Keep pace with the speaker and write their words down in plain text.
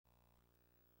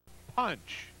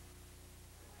Punch.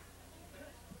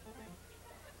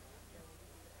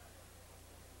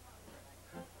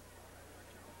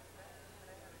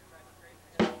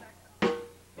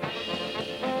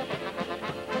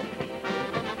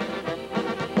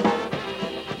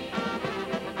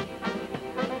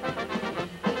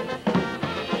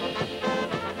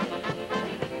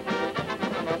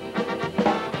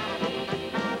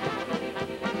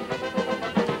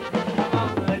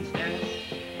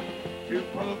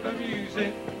 Polka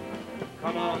music,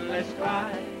 come on, let's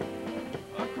glide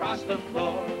across the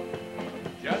floor.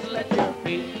 Just let your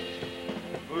feet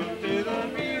move to the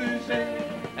music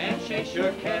and chase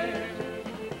your cares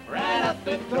right up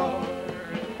the door.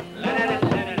 La la la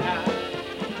la la la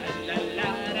la la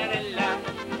la la la la la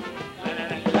la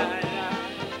la la la.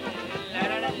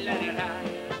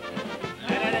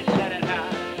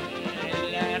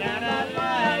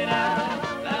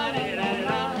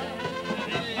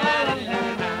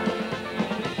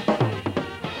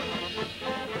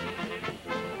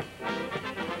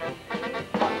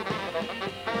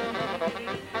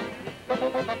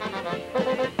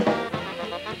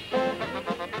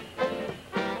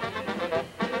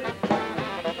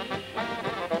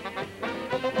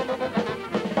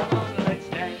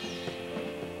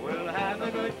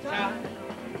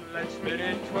 Let's spin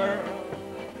and twirl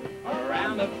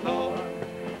around the floor.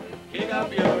 Kick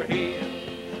up your heels,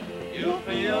 you'll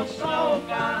feel so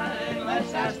fine.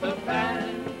 Let's ask the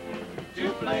band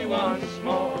to play once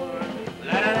more.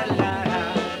 La la la la la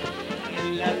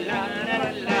la la la la la la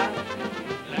la la.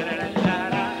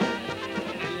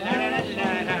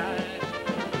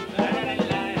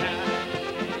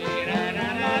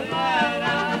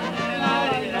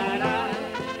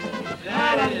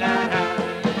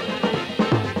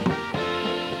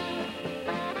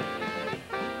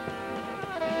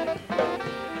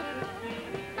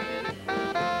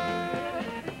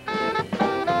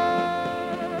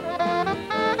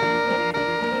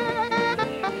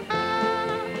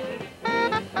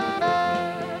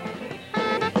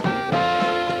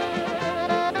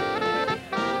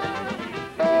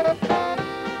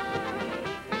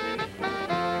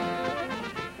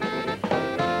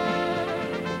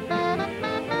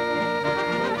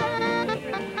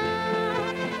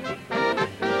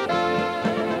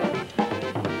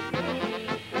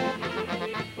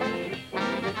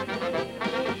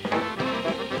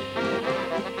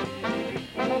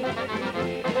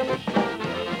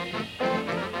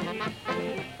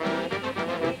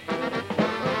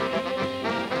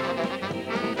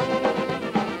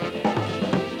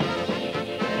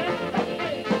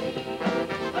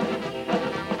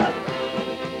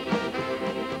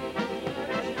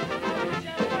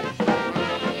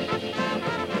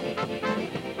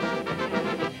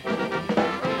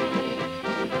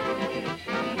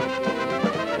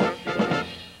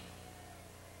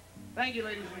 Thank you,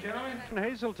 ladies and gentlemen.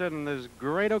 Hazleton, this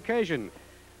great occasion.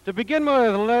 To begin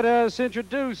with, let us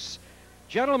introduce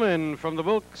gentlemen from the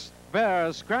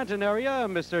Wilkes-Barre, Scranton area,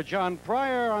 Mr. John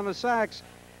Pryor on the sax,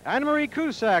 Anne-Marie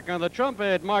Cusack on the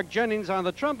trumpet, Mark Jennings on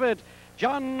the trumpet,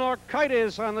 John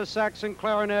Norkitis on the sax and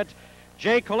clarinet,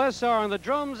 Jay Kolesar on the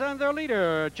drums, and their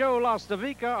leader, Joe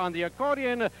Lastovica on the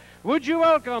accordion. Would you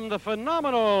welcome the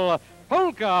phenomenal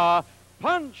Polka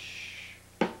Punch?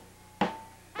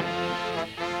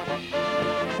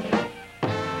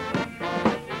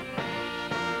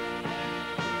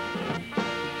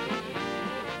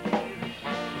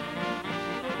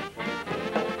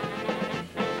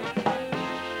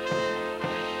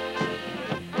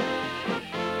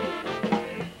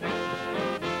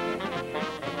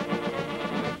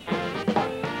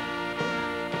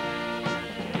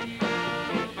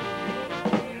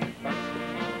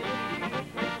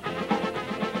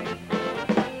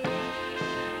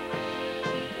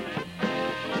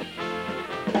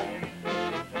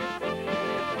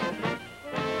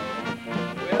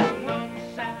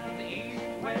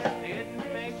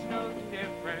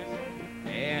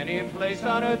 Place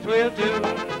on earth will do.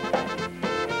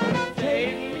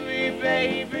 Take me,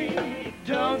 baby,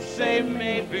 don't say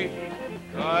maybe,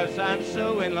 'cause I'm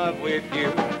so in love with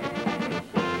you.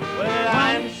 Well,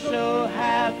 I'm so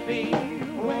happy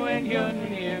when you're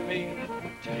near me.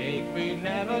 Take me,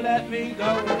 never let me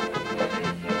go.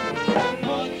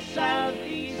 North, south,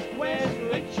 east, west,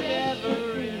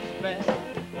 whichever is best,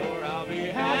 or I'll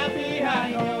be happy,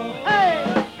 I know. Hey!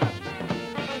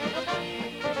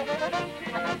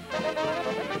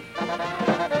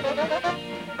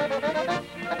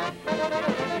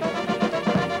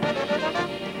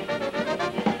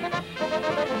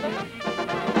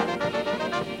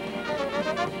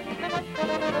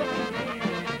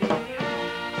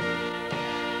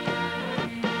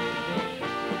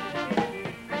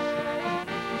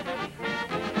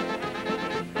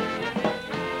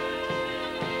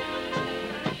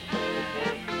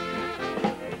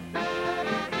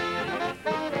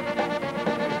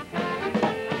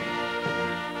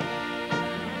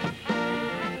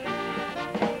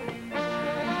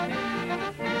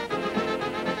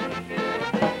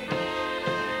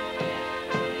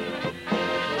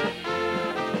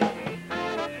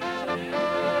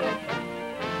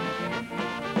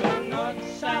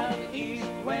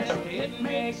 east, west, it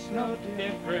makes no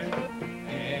difference.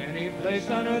 Any place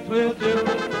on earth will do.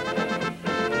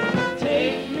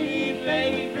 Take me,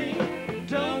 baby,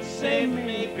 don't say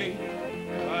maybe,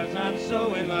 'cause I'm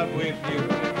so in love with you.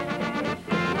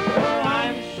 Oh,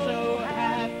 I'm so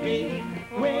happy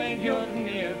when you're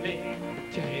near me.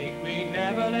 Take me,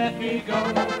 never let me go.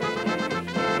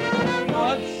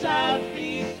 North, south,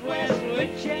 east, west,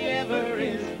 whichever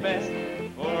is best,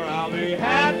 for I'll be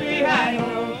happy, I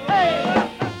know. Hey!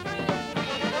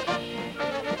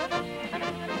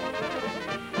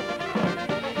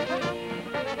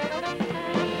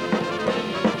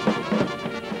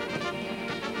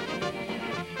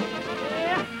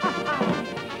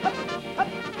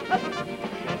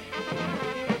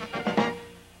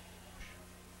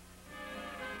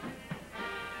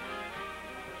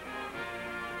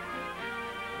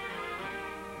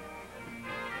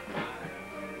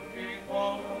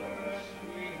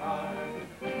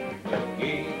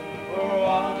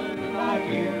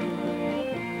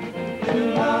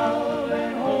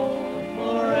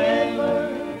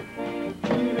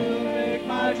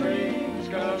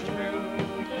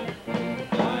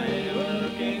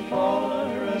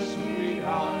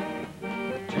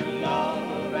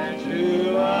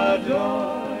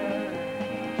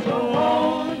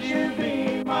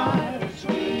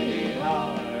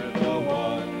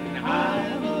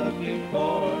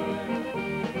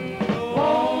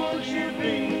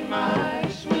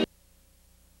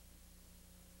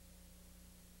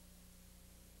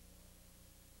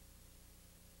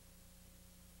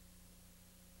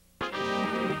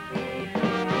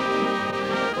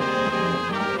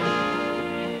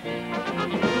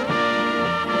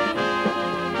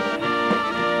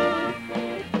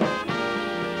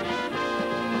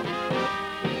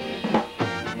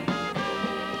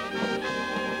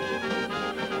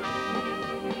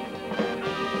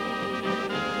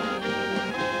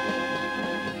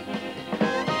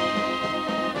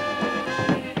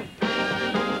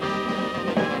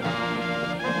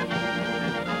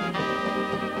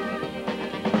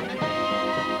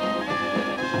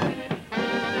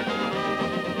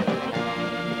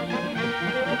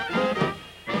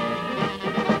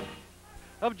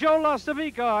 Of Joe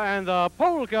Lastovica and the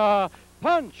Polka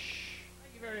Punch.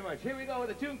 Thank you very much. Here we go with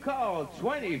a tune called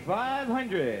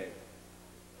 2500.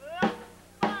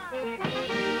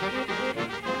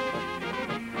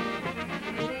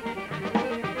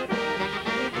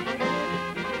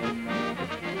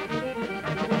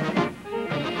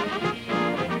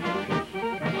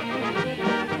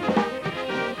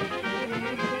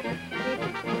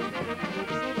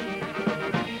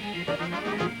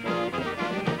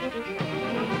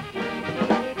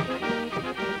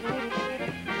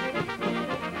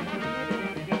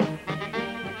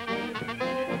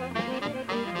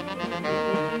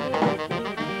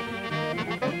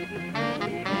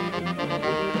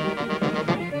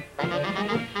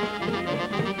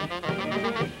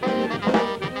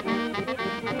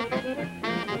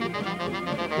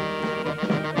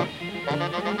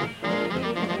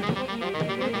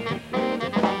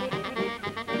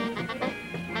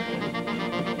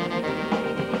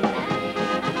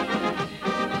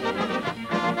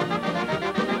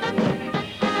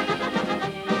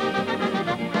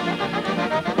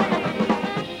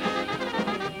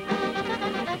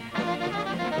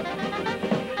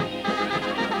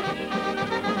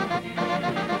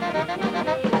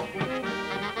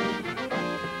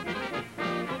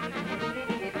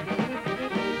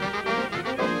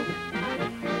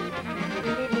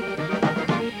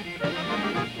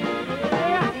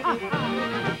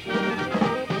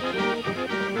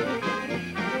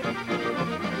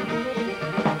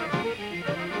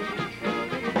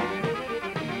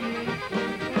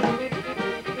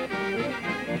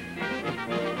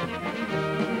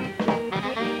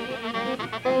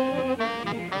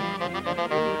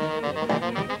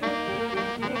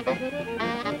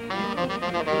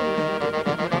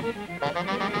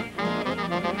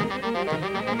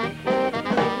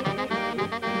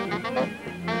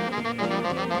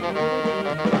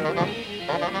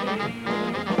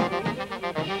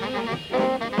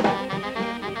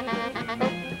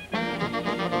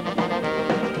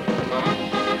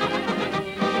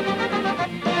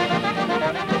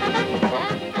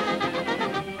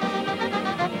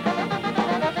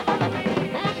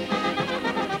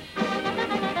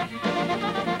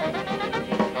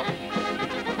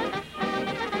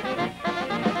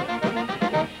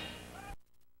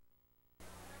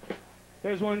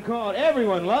 Here's one called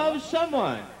Everyone Loves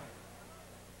Someone.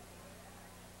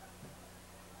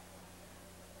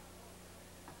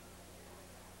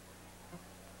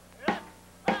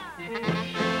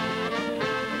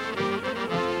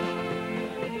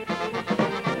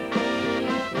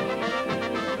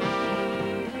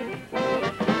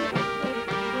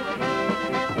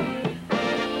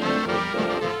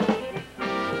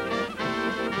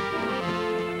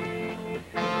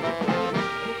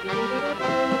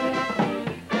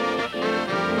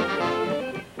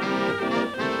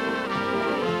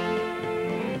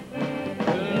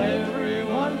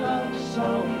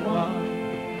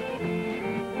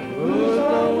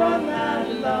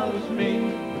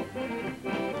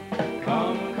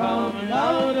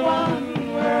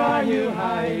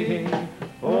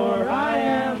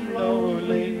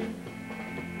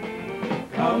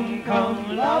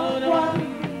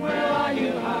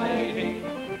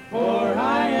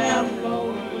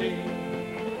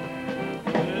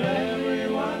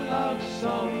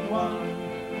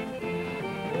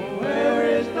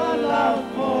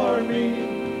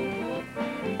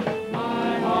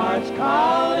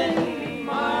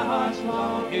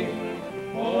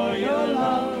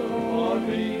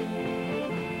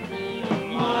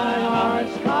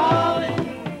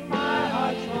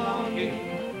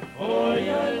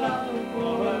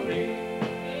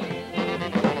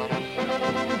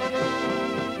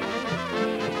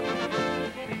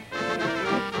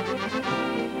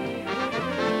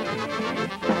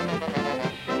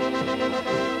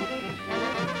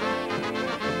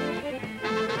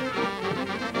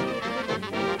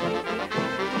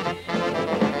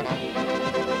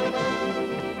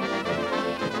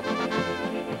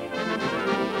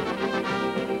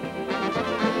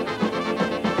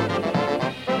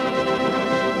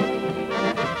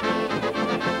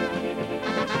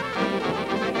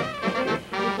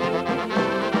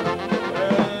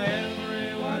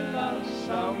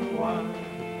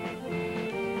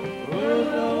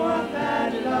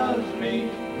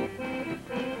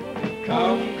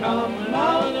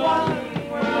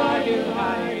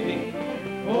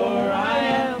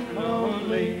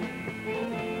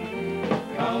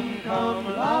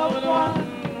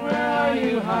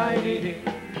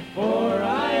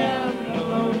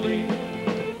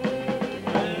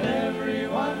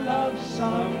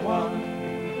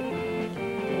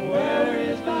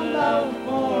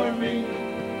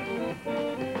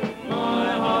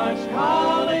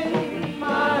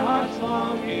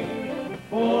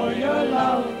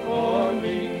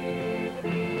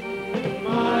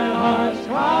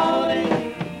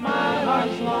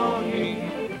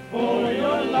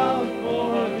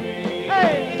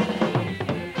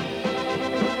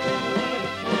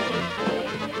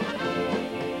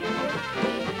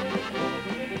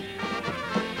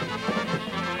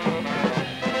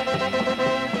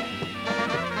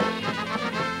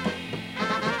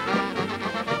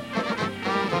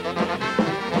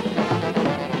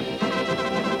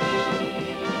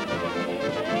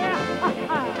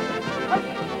 We're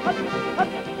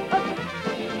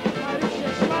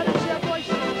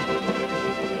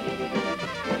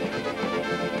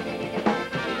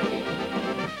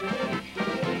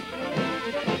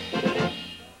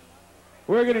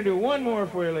going to do one more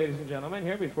for you, ladies and gentlemen,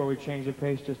 here before we change the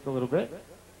pace just a little bit.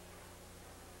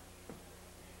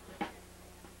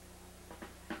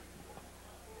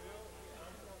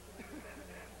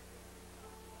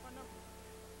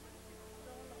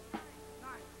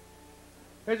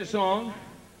 Here's a song.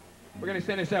 We're going to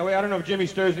send this that way. I don't know if Jimmy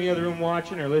Sturr's in the other room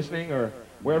watching or listening or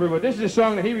wherever, but this is a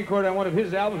song that he recorded on one of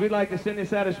his albums. We'd like to send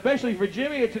this out especially for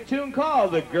Jimmy. It's a tune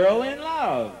called The Girl in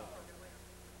Love.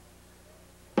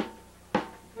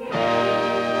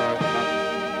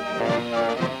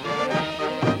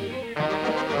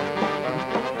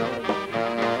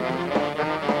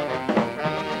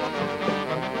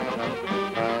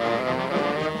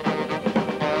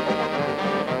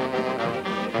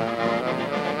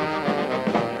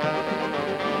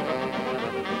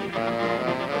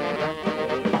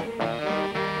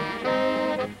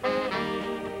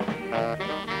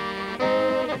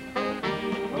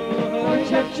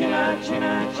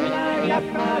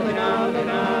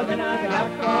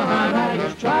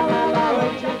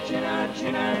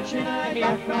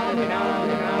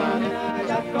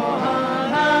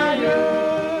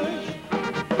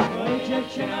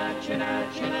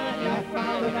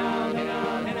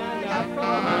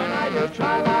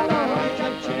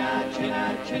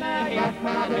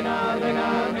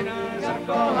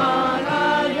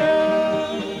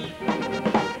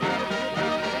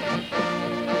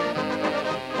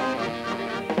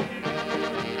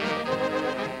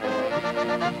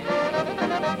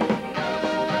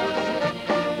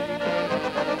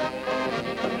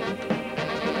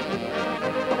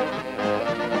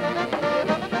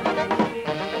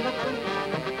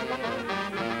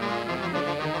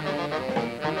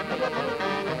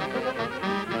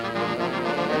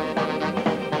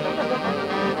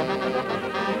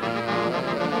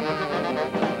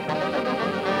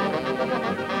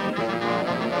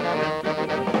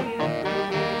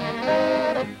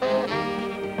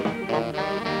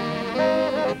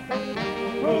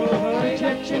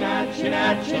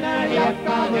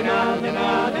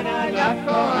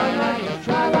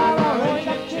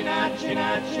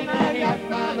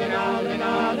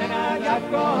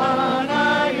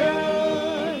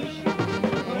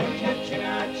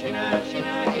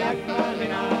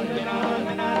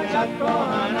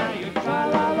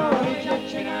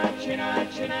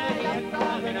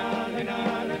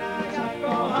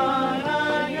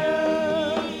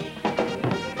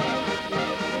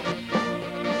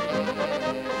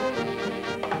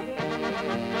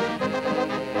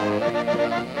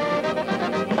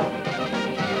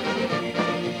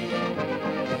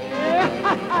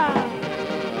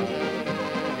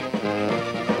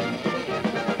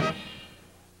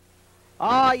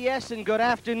 Yes, and good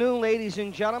afternoon, ladies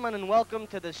and gentlemen, and welcome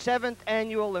to the 7th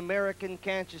Annual American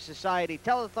Cancer Society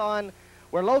Telethon.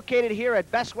 We're located here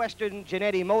at Best Western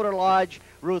Genetti Motor Lodge,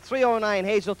 Route 309,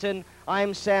 Hazleton.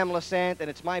 I'm Sam Lassant, and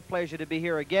it's my pleasure to be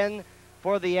here again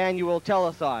for the annual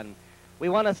Telethon. We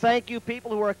want to thank you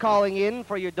people who are calling in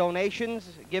for your donations,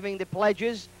 giving the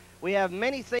pledges. We have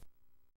many things